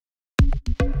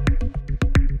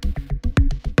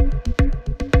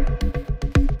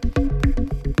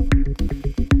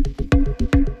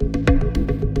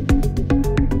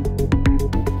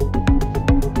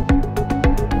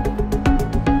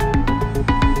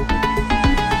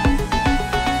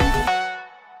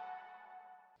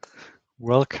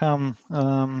Welcome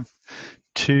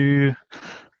to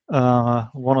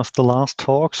one of the last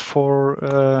talks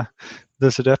for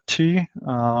this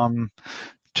adaptTo.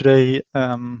 Today,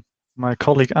 my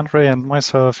colleague Andrei and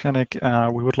myself,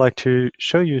 Jannik, we would like to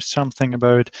show you something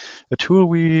about a tool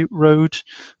we wrote.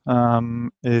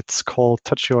 It's called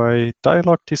TouchUI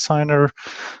Dialog Designer.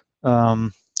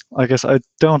 I guess I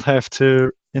don't have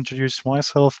to introduce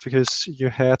myself because you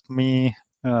had me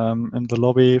in the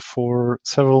lobby for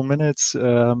several minutes,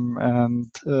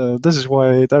 and this is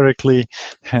why I directly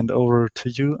hand over to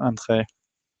you, Andrei.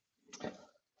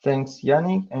 Thanks,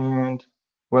 Jannik, and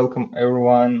welcome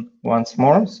everyone once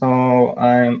more. So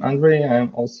I'm Andrei.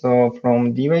 I'm also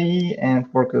from diva-e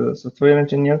and work as a software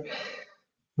engineer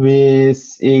with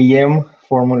AEM,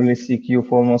 formerly CQ,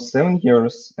 for almost 7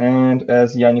 years. And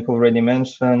as Jannik already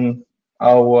mentioned,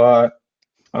 our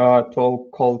tool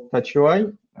called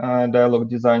TouchUI Dialog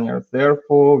Designer.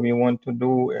 Therefore, we want to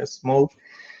do a small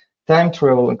time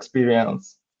travel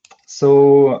experience.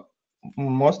 So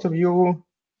most of you,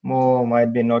 or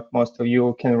might be not most of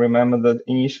you, can remember that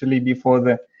initially before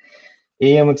the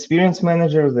AEM Experience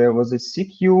Manager, there was a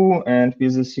CQ, and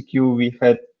with the CQ, we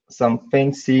had some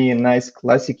fancy, nice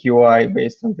classic UI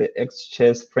based on the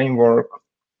XJS framework.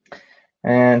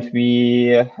 And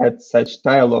we had such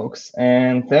dialogs.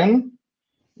 And then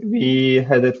we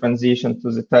had a transition to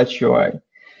the TouchUI.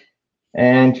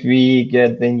 And we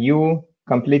get the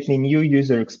completely new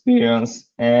user experience.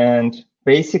 And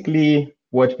basically,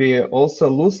 what we also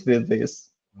lose with this,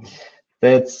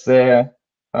 that's a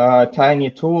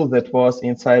tiny tool that was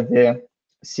inside the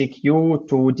CQ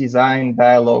to design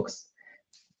dialogs.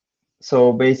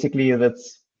 So basically,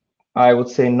 that's, I would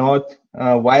say, not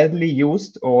a widely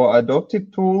used or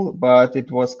adopted tool, but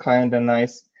it was kind of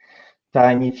nice,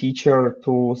 tiny feature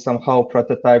to somehow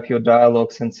prototype your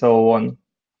dialogues and so on.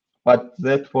 But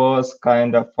that was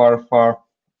kind of far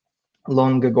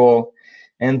long ago.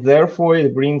 And therefore,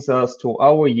 it brings us to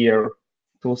our year,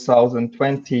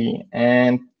 2020.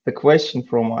 And the question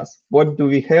from us, what do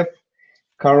we have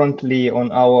currently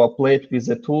on our plate with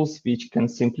the tools which can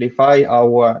simplify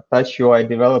our TouchUI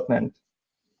development?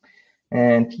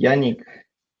 And Jannik.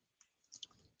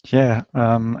 Yeah,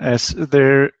 as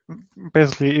there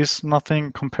basically is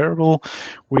nothing comparable,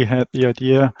 we had the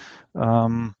idea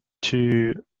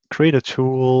to create a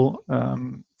tool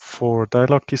for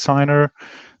Dialog Designer.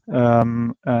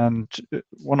 And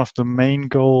one of the main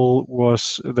goal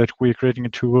was that we're creating a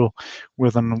tool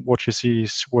with an what you see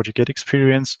is what you get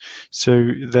experience.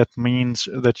 So that means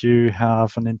that you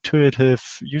have an intuitive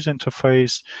user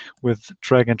interface with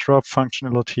drag and drop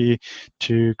functionality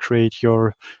to create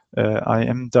your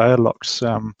AEM dialogs.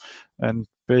 And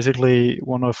basically,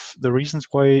 one of the reasons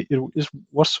why it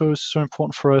was so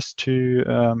important for us to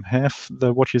have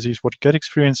the what you see is what you get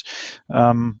experience,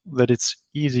 that it's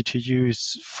easy to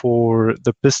use for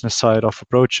the business side of a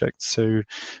project, so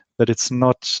that it's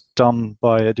not done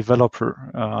by a developer.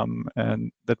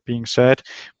 And that being said,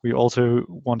 we also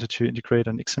wanted to integrate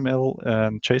an XML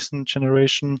and JSON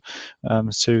generation,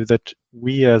 so that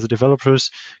we as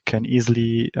developers can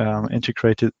easily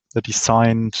integrate the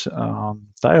designed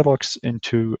dialogues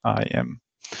into AEM.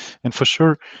 And for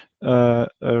sure, a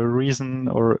reason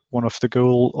or one of the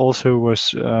goal also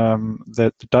was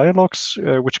that the dialogues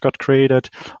which got created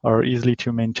are easily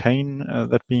to maintain.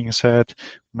 That being said,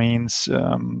 means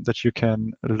that you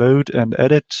can load and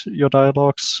edit your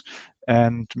dialogues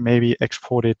and maybe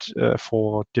export it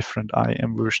for different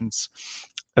AEM versions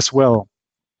as well.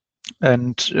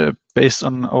 And based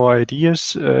on our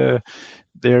ideas, it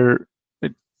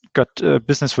got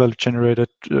business value generated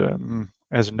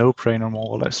as a no-brainer, more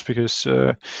or less, because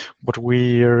what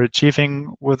we are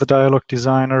achieving with the Dialog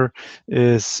Designer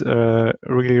is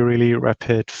really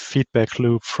rapid feedback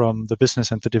loop from the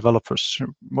business and the developers.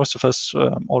 Most of us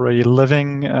already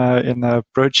living in a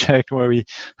project where we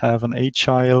have an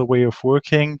agile way of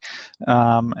working,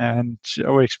 and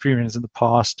our experience in the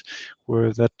past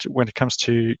were that when it comes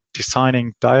to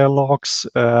designing dialogues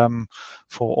for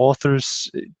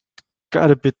authors, it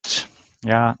got a bit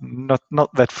not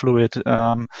that fluid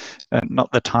and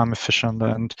not that time efficient.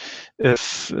 And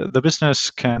if the business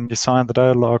can design the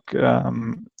dialogue,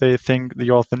 they think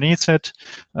the author needs it.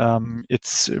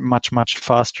 It's much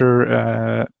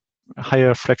faster,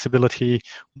 higher flexibility,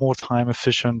 more time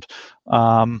efficient.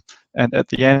 And at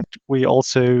the end, we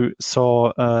also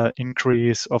saw an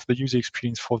increase of the user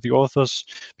experience for the authors,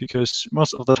 because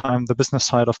most of the time the business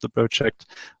side of the project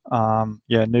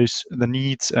knows the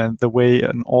needs and the way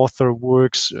an author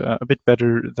works a bit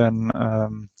better than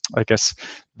I guess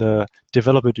the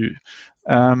developer do.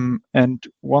 And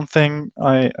one thing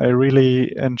I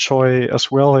really enjoy as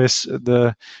well is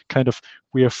the kind of,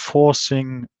 we are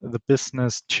forcing the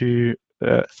business to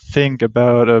think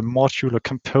about a modular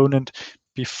component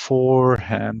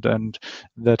beforehand, and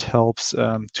that helps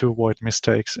to avoid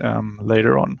mistakes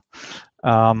later on.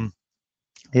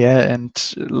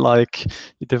 And like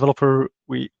a developer,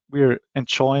 we're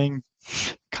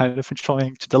kind of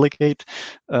enjoying to delegate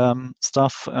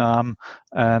stuff,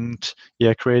 and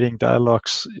creating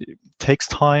dialogs takes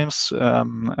times,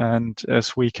 and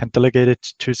as we can delegate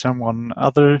it to someone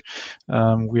other,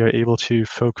 we are able to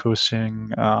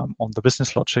focusing on the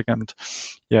business logic, and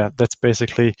that's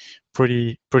basically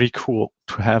pretty cool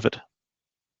to have it.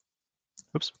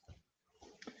 Oops.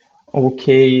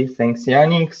 Okay, thanks,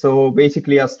 Jannik. So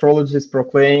basically, astrologists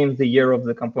proclaim the year of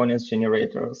the components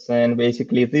generators. And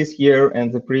basically this year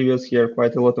and the previous year,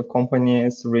 quite a lot of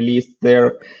companies released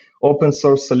their open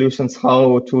source solutions,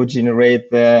 how to generate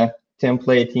the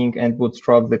templating and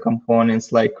bootstrap the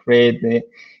components, like create the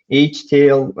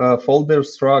HTML folder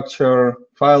structure,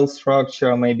 file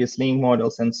structure, maybe Sling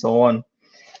models, and so on.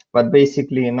 But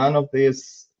basically, none of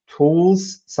these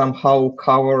tools somehow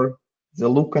cover the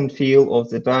look and feel of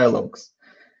the dialogs.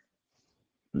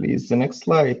 Please, the next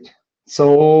slide.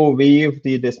 So we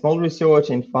did a small research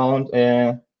and found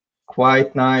a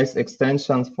quite nice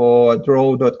extension for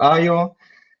draw.io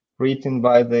written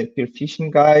by the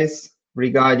Perficient guys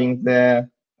regarding the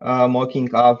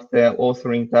mocking up the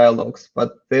authoring dialogs.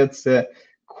 But that's a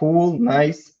cool,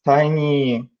 nice,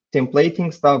 tiny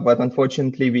templating stuff, but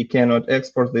unfortunately we cannot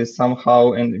export this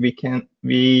somehow, and we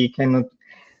cannot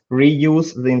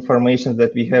reuse the information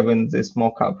that we have in this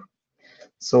mockup.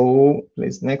 So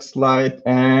please, next slide,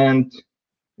 and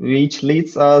which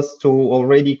leads us to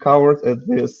already covered at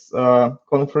this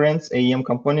conference, AEM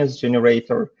Components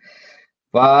Generator.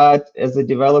 But as a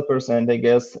developers, and I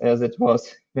guess as it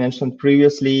was mentioned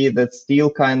previously, that's still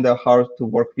kind of hard to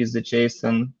work with the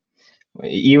JSON,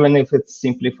 even if it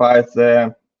simplifies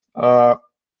the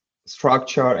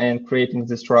structure and creating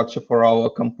the structure for our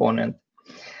component.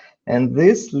 And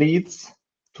this leads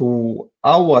to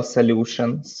our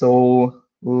solution. So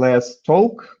let's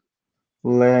talk.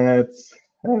 Let's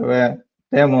have a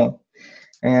demo.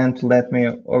 And let me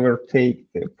overtake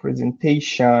the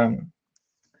presentation.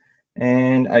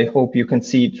 And I hope you can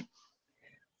see it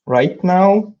right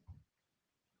now.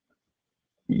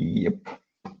 Yep.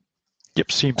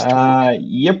 Yep, seems to work.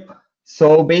 Yep.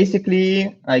 So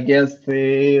basically, I guess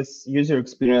this user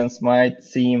experience might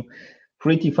seem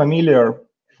pretty familiar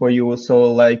for you.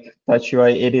 So like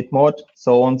TouchUI edit mode.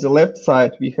 So on the left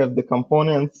side, we have the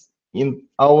components. In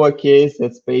our case,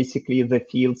 it's basically the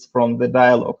fields from the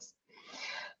dialogs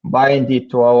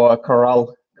binded to our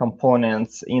Corral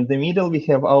components. In the middle, we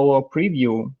have our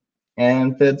preview.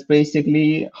 And that's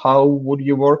basically how would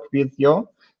you work with your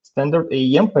standard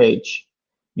AEM page.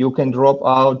 You can drop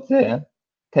out the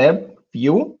tab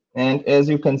view. And as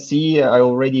you can see, I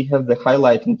already have the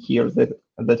highlighting here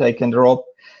that I can drop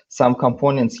some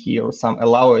components here, some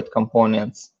allowed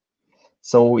components.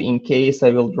 So in case I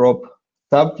will drop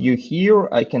tab view here,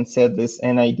 I can set this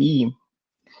NID.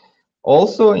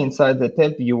 Also inside the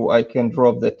tab view, I can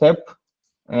drop the tab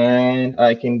and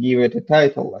I can give it a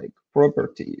title like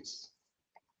properties.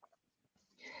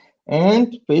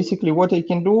 And basically what I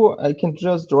can do, I can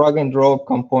just drag and drop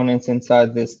components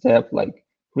inside this tab, like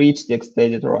rich text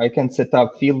editor. I can set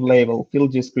up field label,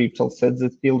 field description, set the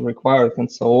field required, and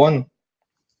so on.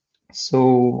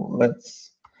 So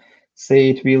let's say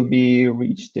it will be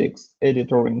rich text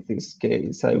editor in this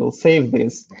case. I will save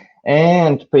this.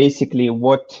 And basically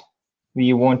what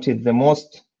we wanted the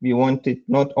most, we wanted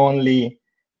not only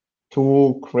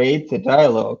to create the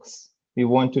dialogues, we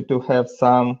wanted to have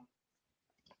some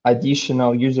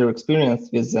additional user experience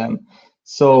with them.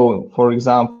 So for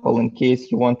example, in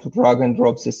case you want to drag and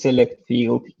drop the select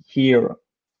field here,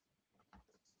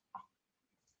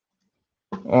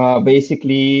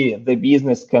 basically the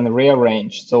business can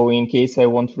rearrange. So in case I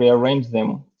want to rearrange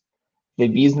them, the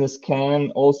business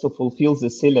can also fulfill the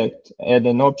select, add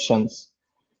an options.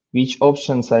 Which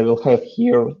options I will have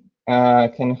here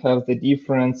can have the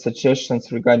different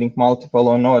suggestions regarding multiple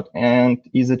or not, and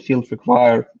is it field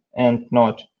required and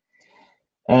not.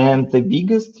 And the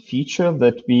biggest feature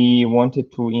that we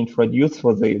wanted to introduce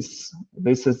for this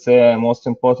is the most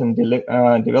important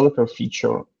developer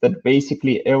feature, that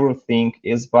basically everything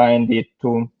is binded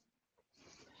to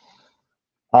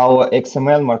our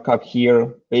XML markup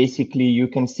here. Basically, you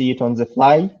can see it on the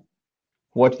fly.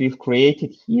 What we've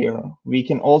created here, we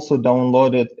can also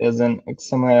download it as an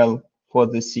XML for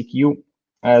the CQ,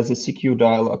 as a CQ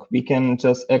dialog. We can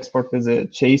just export as a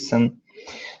JSON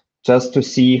just to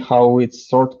see how it's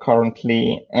stored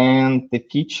currently. And the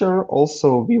feature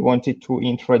also we wanted to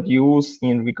introduce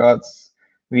in regards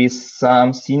with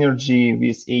some synergy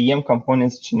with AEM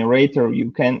components generator.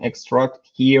 You can extract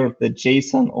here the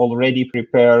JSON already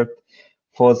prepared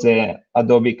for the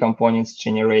Adobe components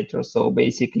generator. So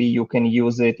basically you can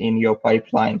use it in your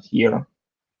pipeline here.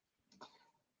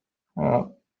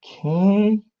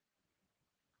 Okay.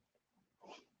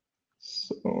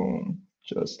 So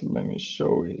just let me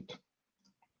show it.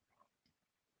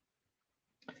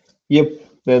 Yep,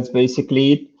 that's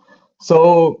basically it.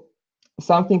 So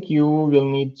something you will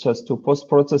need just to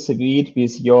post-process a bit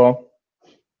with your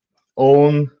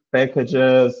own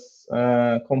packages,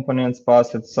 components,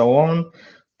 paths, and so on.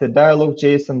 The dialog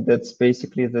JSON, that's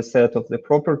basically the set of the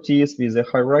properties with a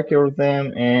hierarchy of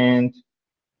them, and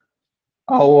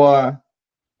our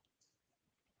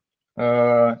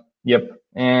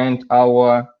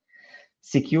our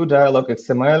CQ dialog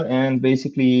XML, and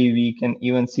basically we can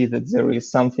even see that there is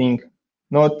something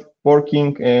not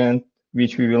working and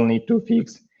which we will need to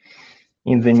fix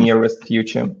in the nearest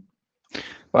future.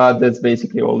 But that's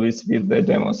basically always with the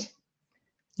demos.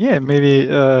 Yeah, maybe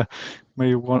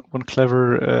one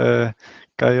clever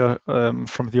guy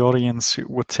from the audience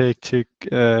would take to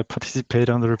participate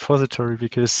on the repository,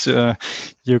 because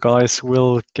you guys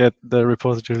will get the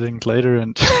repository link later,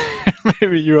 and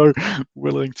maybe you are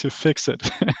willing to fix it.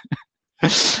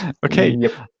 Okay.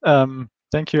 Yep.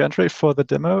 Thank you, Andrei, for the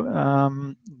demo.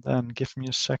 Then give me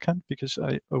a second, because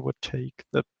I overtake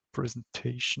the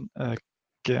presentation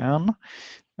again.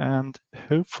 And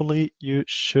hopefully you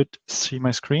should see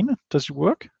my screen. Does it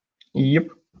work? Yep.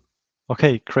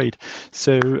 Okay, great.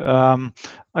 So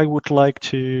I would like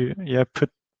to put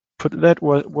that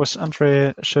what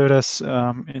Andrei showed us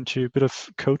into a bit of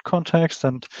code context,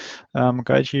 and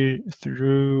guide you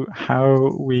through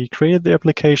how we created the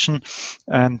application.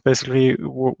 And basically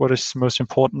what is most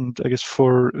important, I guess,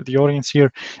 for the audience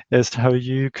here is how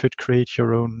you could create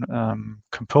your own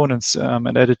components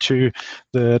and add it to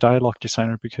the dialog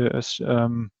designer, because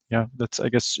that's, I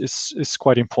guess, is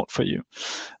quite important for you.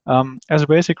 As a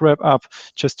basic wrap up,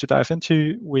 just to dive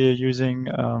into, we're using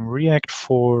React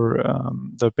for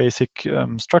the basic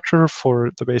structure,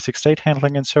 for the basic state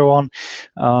handling, and so on.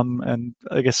 And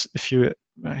I guess if you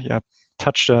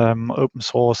touched open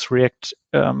source React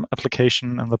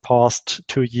application in the past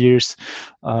 2 years,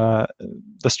 the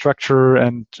structure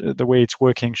and the way it's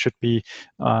working should be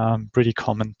pretty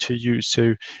common to use.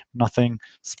 So nothing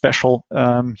special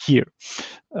here.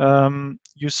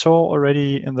 You saw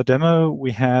already in the demo,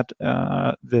 we had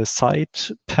the side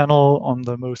panel on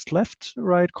the most left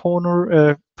right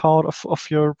corner part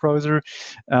of your browser.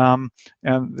 And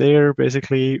there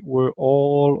basically were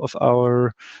all of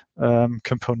our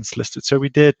components listed. So we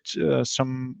did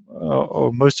some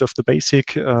or most of the basic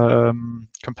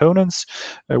components.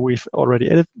 We've already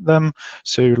edited them.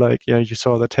 So like, you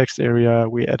saw the text area,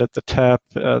 we added the tab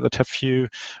view.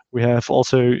 We have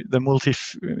also the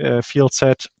multi-field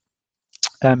set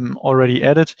already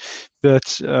added.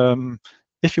 But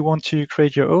if you want to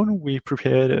create your own, we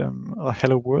prepared a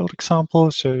Hello World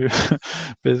example. So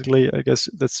basically, I guess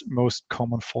that's most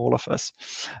common for all of us.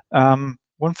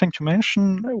 One thing to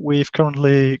mention, we've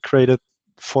currently created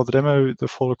for the demo the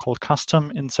folder called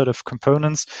custom inside of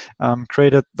components,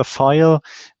 created the file,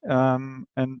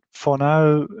 and for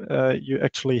now you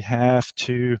actually have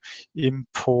to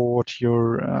import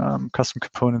your custom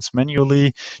components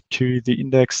manually to the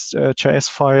index.js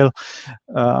file.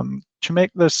 To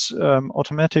make this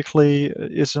automatically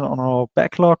is on our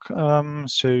backlog,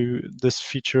 so this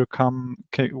feature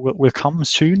will come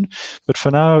soon. But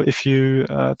for now, if you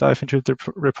dive into the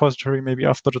repository maybe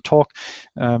after the talk,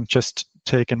 just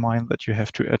take in mind that you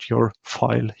have to add your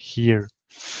file here.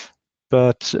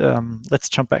 But let's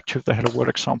jump back to the Hello World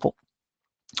example.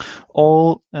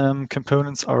 All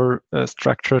components are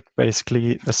structured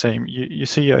basically the same. You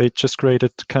see I just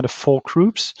created kind of 4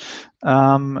 groups,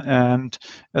 and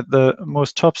at the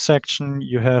most top section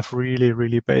you have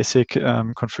really basic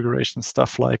configuration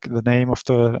stuff, like the name of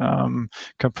the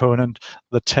component,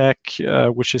 the tag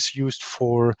which is used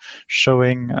for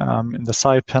showing in the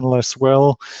side panel as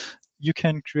well. You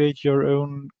can create your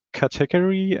own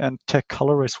category and tag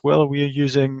color as well. We are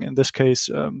using, in this case,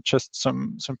 just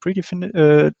some predefined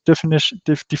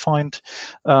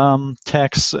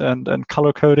tags and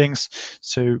color codings.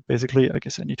 So basically, I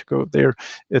guess I need to go there.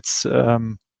 It's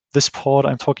this part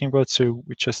I'm talking about. So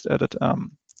we just added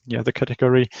the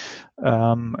category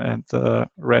and the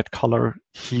red color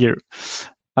here.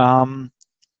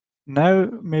 Now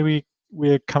maybe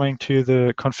we're coming to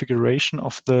the configuration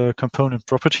of the component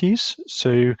properties. So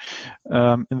in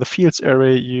the fields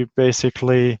area, you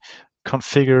basically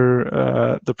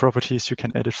configure the properties you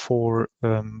can edit for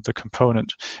the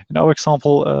component. In our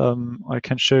example, I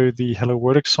can show the hello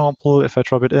world example. If I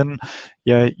drop it in,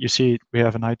 you see we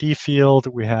have an ID field,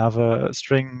 we have a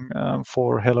string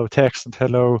for hello text and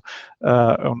hello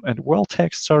and world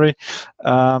text, sorry.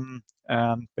 And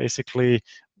basically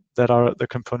that are the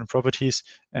component properties,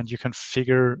 and you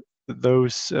configure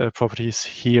those properties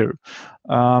here.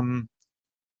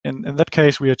 In that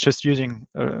case, we are just using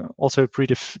also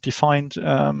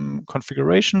predefined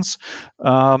configurations.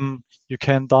 You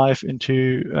can dive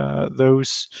into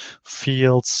those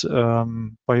fields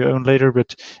by your own later,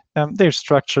 but they're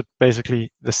structured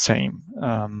basically the same,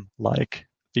 like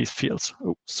these fields.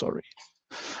 Oh, sorry.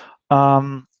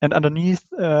 And underneath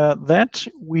that,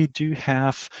 we do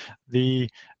have the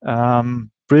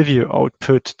preview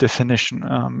output definition.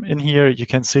 In here, you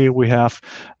can see we have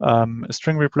a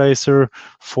string replacer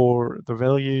for the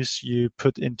values you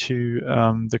put into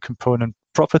the component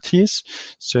properties.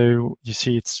 So you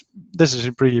see, this is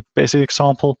a pretty basic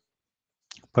example,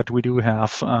 but we do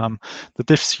have the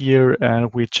diffs here,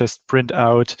 and we just print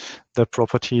out the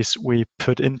properties we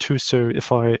put into. So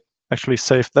if I actually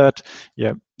save that,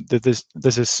 this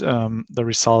is the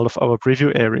result of our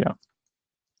preview area.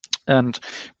 And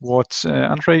what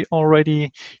Andrei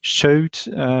already showed,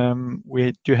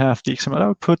 we do have the XML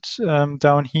output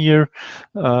down here,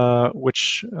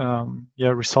 which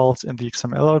results in the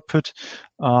XML output.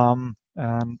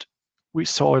 And we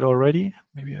saw it already.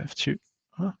 Maybe I have to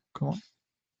come on,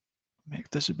 make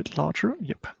this a bit larger.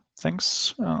 Yep,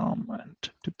 thanks. And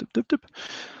dip.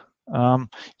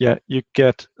 You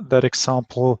get that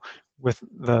example with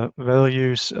the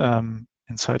values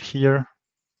inside here,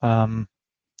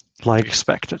 like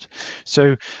expected.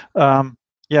 So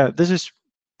this is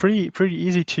pretty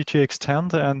easy to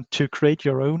extend and to create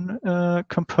your own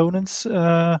components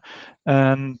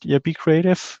and be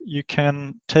creative. You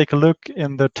can take a look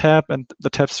in the tab and the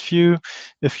tabs view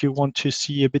if you want to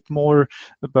see a bit more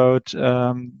about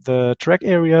the track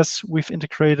areas we've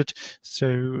integrated. So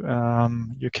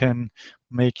you can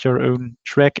make your own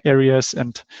track areas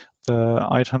and the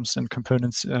items and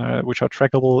components which are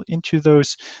trackable into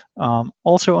those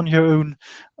also on your own.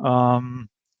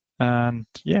 And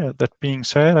that being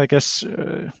said, I guess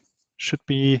should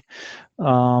be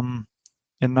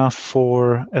enough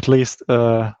for at least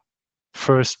a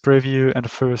first preview and a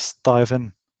first dive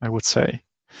in, I would say.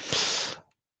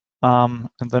 And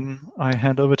then I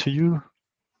hand over to you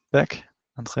back,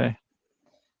 Andrei.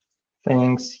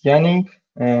 Thanks, Jannik,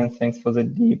 and thanks for the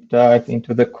deep dive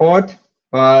into the code.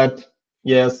 But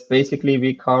yes, basically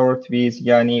we covered with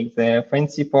Jannik the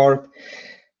fancy part.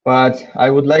 But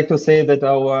I would like to say that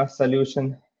our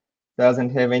solution doesn't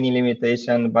have any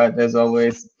limitation, but as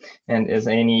always, and as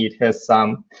any, it has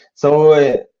some.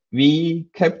 So we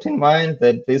kept in mind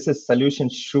that this solution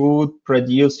should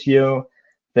produce you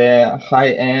the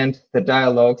high-end, the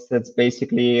dialogs. That's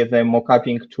basically the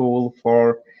mockupping tool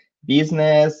for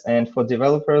business and for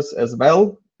developers as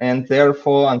well. And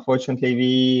therefore, unfortunately,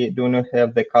 we do not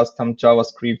have the custom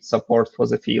JavaScript support for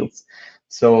the fields.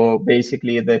 So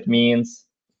basically, that means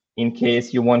in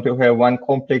case you want to have one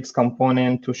complex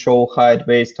component to show height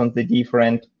based on the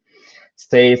different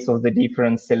states of the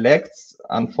different selects,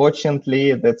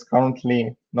 unfortunately, that's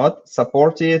currently not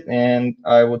supported. And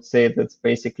I would say that's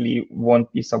basically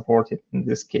won't be supported in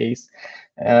this case.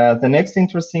 The next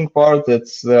interesting part,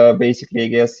 that's basically, I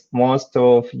guess, most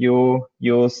of you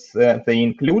use the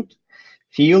include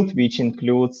field, which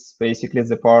includes basically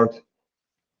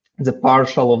the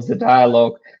partial of the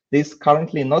dialog. This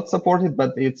currently not supported,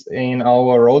 but it's in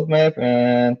our roadmap,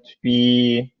 and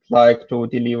we like to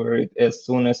deliver it as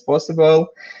soon as possible.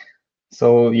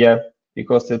 So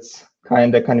because it's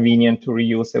kind of convenient to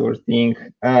reuse everything.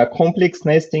 Complex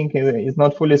nesting is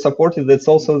not fully supported. That's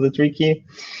also the tricky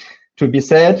to be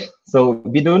said. So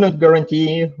we do not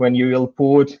guarantee when you will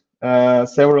put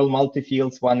several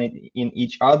multi-fields, one in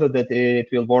each other, that it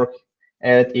will work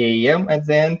at AEM at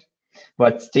the end.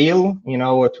 But still, in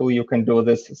our tool, you can do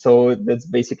this. So that's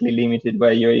basically limited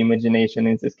by your imagination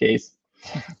in this case.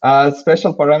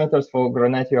 Special parameters for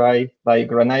Granite UI, like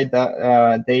Granite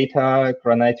data,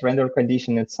 Granite render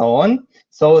condition, and so on.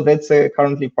 So that's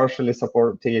currently partially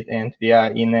supported, and we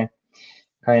are in a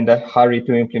kind of hurry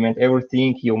to implement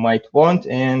everything you might want.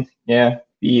 And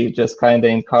we just kind of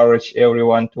encourage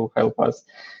everyone to help us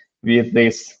with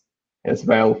this as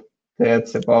well.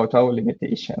 that's about our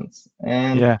limitations.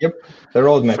 And Yeah. yep, the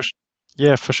roadmap.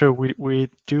 Yeah, for sure. We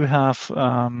do have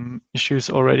issues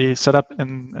already set up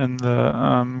in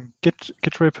the Git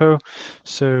repo.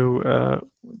 So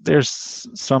there's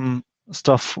some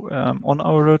stuff on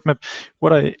our roadmap.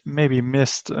 What I maybe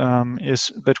missed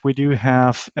is that we do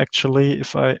have actually,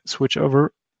 if I switch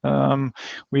over,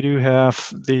 we do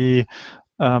have the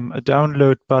a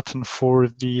download button for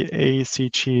the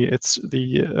ACG. It's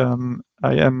the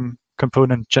AEM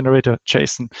component generator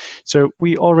JSON. So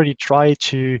we already try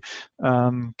to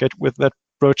get with that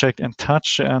project in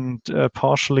touch, and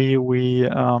partially we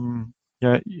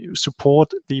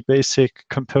support the basic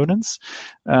components.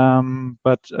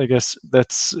 But I guess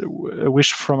that's a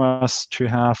wish from us to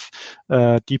have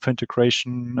deep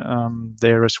integration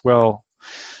there as well.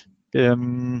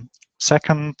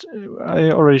 Second, I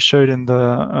already showed in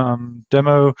the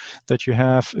demo that you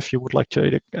have, if you would like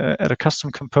to add a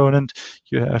custom component,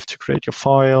 you have to create your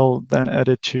file, then add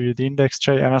it to the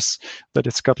index.js, that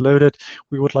it's got loaded.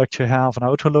 We would like to have an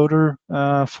autoloader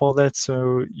for that,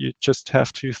 so you just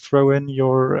have to throw in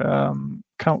your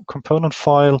component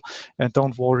file and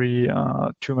don't worry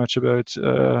too much about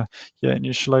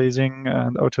initializing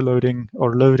and autoloading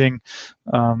or loading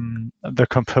the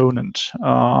component.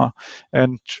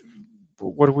 And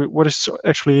what is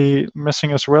actually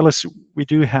missing as well is we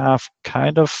do have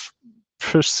kind of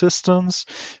persistence,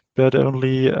 but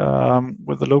only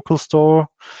with the local store.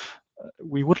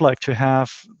 We would like to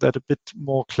have that a bit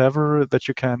more clever, that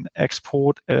you can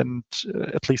export and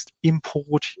at least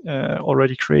import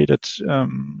already created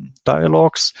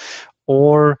dialogs,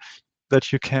 or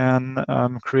that you can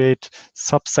create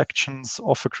subsections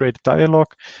of a created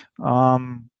dialog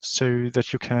so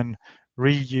that you can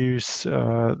reuse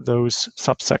those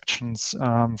subsections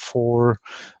for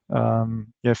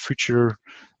future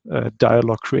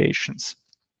dialog creations.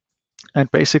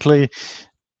 And basically,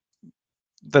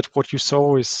 that what you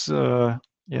saw is, I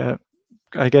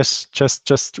guess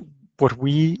just what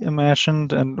we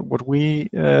imagined and what we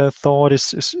thought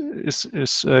is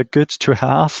good to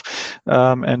have,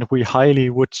 and we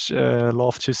highly would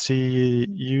love to see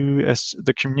you as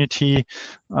the community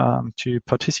to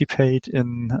participate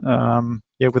in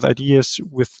with ideas,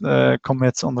 with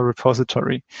comments on the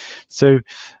repository. So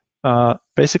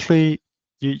basically,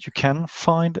 you can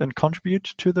find and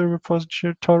contribute to the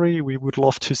repository. We would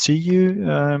love to see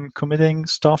you committing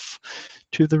stuff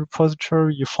to the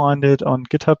repository. You find it on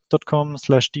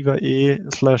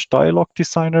github.com/diva-e/dialog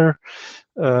designer.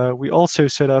 We also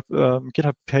set up a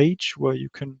GitHub page where you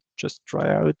can just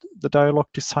try out the dialog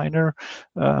designer,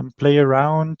 play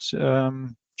around,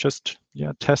 just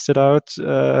test it out,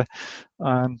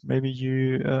 and maybe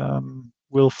you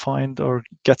will find or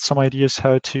get some ideas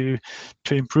how to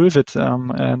improve it,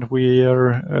 and we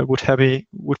would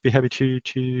be happy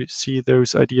to see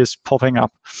those ideas popping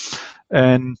up.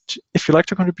 And if you like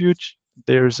to contribute,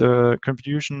 there's a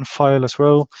contribution file as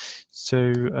well,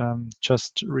 so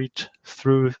just read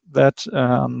through that,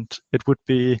 and it would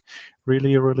be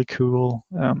really, really cool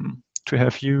to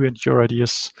have you and your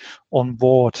ideas on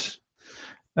board.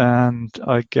 And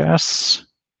I guess,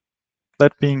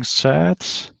 that being said,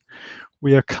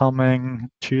 we are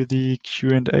coming to the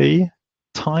Q&A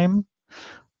time.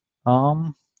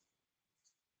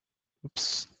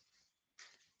 Oops.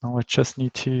 Now I just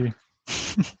need to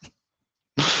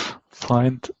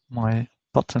find my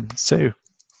button. So,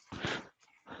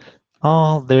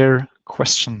 are there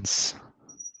questions?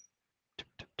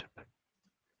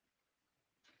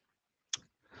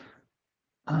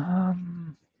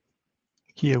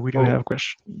 Here we do have a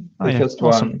question. The first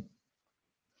one.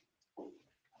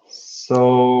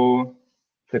 So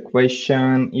the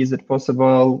question, is it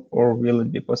possible, or will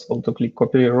it be possible to click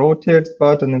copy raw text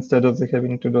button instead of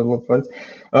having to download files?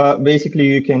 Basically,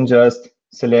 you can just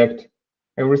select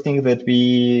everything that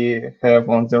we have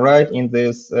on the right in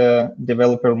this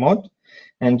developer mode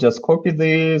and just copy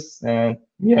this. And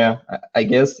I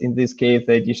guess in this case,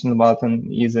 the additional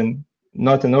button isn't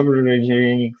not an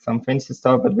overriding, some fancy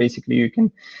stuff, but basically you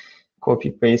can copy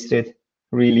paste it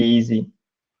really easy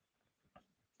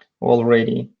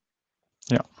already.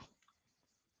 Yeah.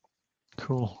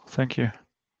 Cool. Thank you.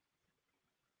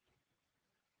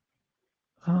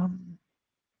 Then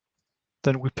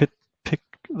we pick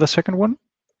the second one.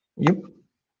 Yep.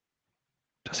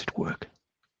 Does it work?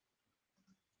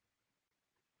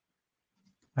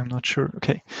 I'm not sure.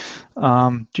 Okay.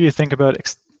 Do you think about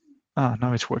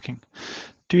now it's working.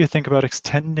 Do you think about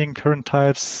extending current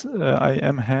types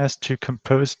AEM has to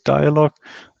compose dialogue?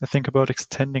 I think about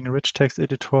extending rich text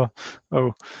editor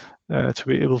to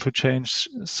be able to change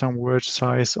some word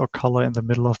size or color in the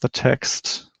middle of the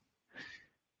text.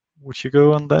 would you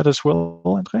go on that as well,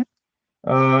 Andrei?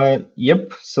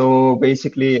 Yep. So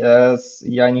basically, as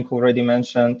Jannik already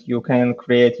mentioned, you can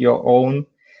create your own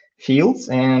fields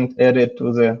and add it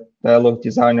to the dialog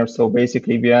designer. So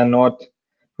basically, we are not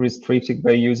restricted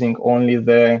by using only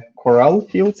the Corel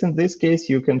fields. In this case,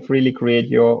 you can freely create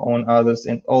your own others.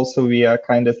 And also, we are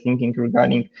kind of thinking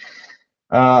regarding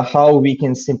how we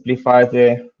can simplify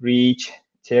the rich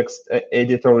text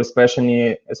editor,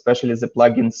 especially the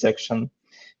plugin section,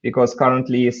 because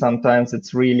currently sometimes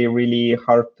it's really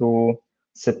hard to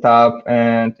set up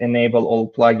and enable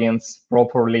all plugins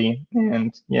properly.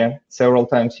 And yeah, several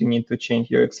times you need to change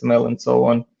your XML and so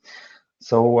on.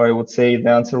 So I would say the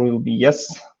answer will be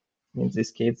yes. In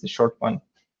this case, the short one.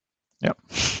 Yeah.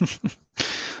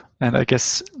 And I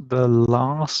guess the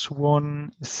last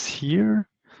one is here.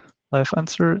 Live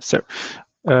answer. So,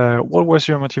 what was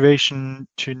your motivation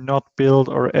to not build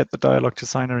or add the dialog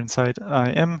designer inside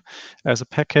AEM as a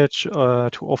package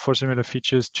to offer similar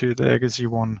features to the legacy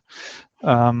one?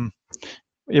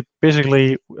 It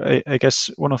basically, I guess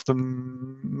one of the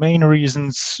main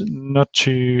reasons not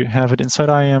to have it inside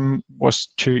AEM was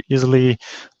to easily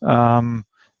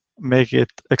make it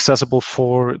accessible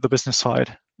for the business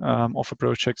side of a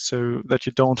project, so that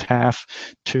you don't have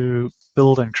to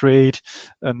build and create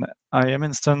an AEM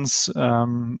instance.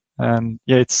 And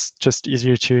yeah, it's just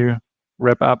easier to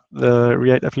wrap up the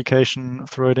React application,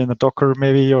 throw it in a Docker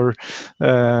maybe, or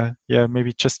yeah,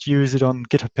 maybe just use it on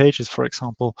GitHub Pages, for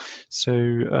example.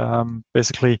 So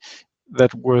basically,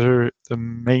 that were the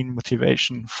main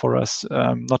motivation for us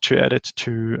not to add it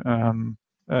to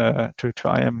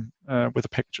AEM with a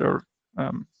picture,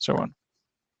 so on.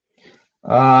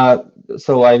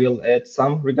 So I will add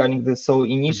some regarding this. So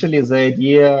initially the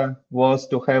idea was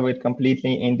to have it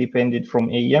completely independent from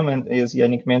AEM, and as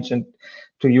Jannik mentioned,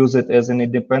 to use it as an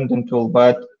independent tool.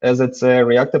 But as it's a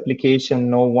React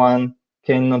application, no one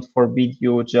cannot forbid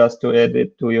you just to add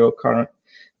it to your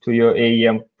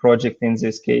AEM project in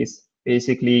this case.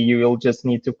 Basically, you will just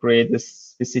need to create this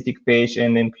specific page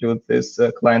and include this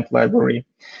client library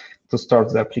to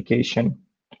start the application.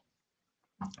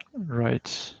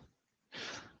 Right.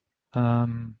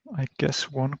 I guess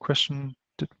one question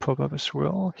did pop up as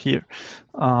well here.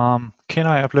 Can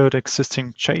I upload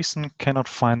existing JSON? Cannot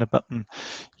find a button.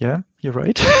 Yeah, you're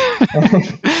right.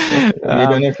 We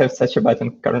don't have such a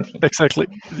button currently. Exactly,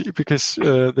 because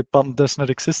the button does not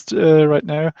exist right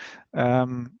now.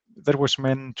 That was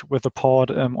meant with the part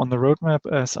on the roadmap,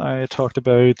 as I talked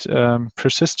about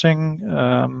persisting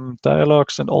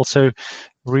dialogs and also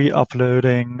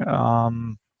re-uploading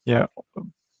yeah,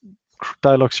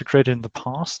 dialogues you created in the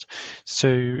past.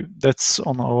 So that's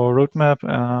on our roadmap,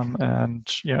 and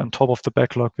yeah, on top of the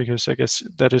backlog, because I guess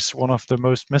that is one of the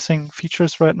most missing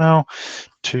features right now,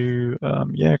 to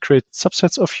yeah, create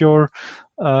subsets of your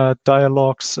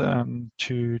dialogs,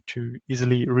 to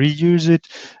easily reuse it,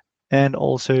 and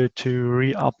also to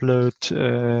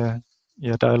re-upload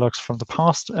yeah, dialogues from the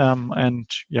past, and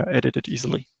yeah, edit it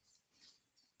easily.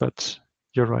 But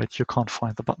you're right, you can't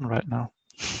find the button right now.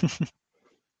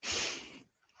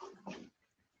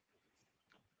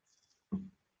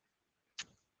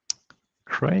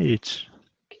 Great.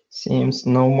 Seems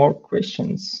no more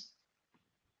questions.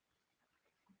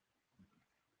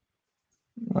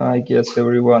 I guess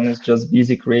everyone is just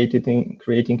busy creating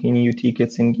new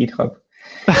tickets in GitHub.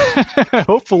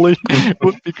 Hopefully, it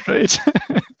would be great.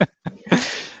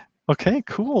 Okay,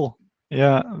 cool.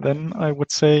 Yeah, then I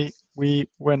would say we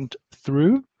went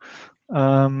through.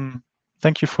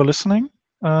 Thank you for listening.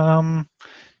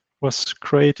 Was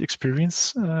great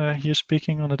experience here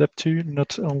speaking on adaptTo,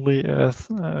 not only as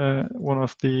one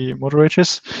of the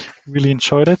moderators. Really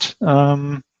enjoyed it.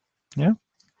 Yeah.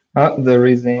 There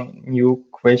is a new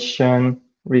question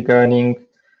regarding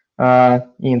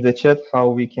in the chat how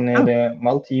we can add a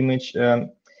multi-image.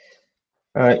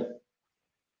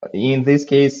 In this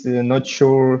case, not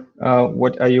sure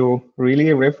what are you really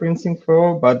referencing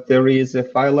for, but there is a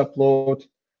file upload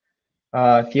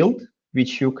field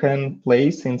which you can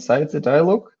place inside the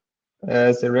dialog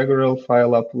as a regular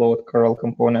file upload Corel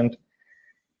component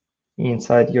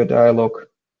inside your dialog.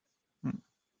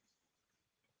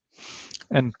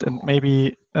 And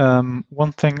maybe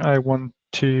one thing I want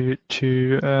to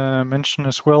mention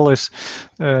as well is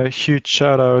a huge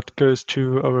shout out goes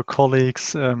to our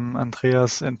colleagues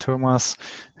Andreas and Thomas,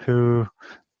 who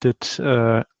did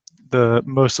the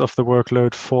most of the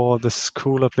workload for this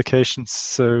cool application.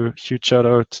 So huge shout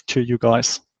out to you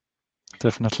guys,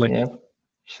 definitely. Yeah,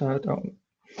 shout out.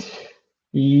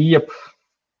 Yep.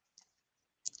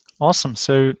 Awesome.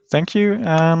 So thank you,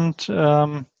 and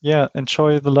yeah,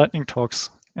 enjoy the lightning talks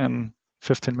in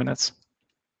 15 minutes.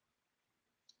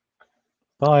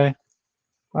 Bye.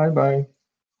 Bye bye.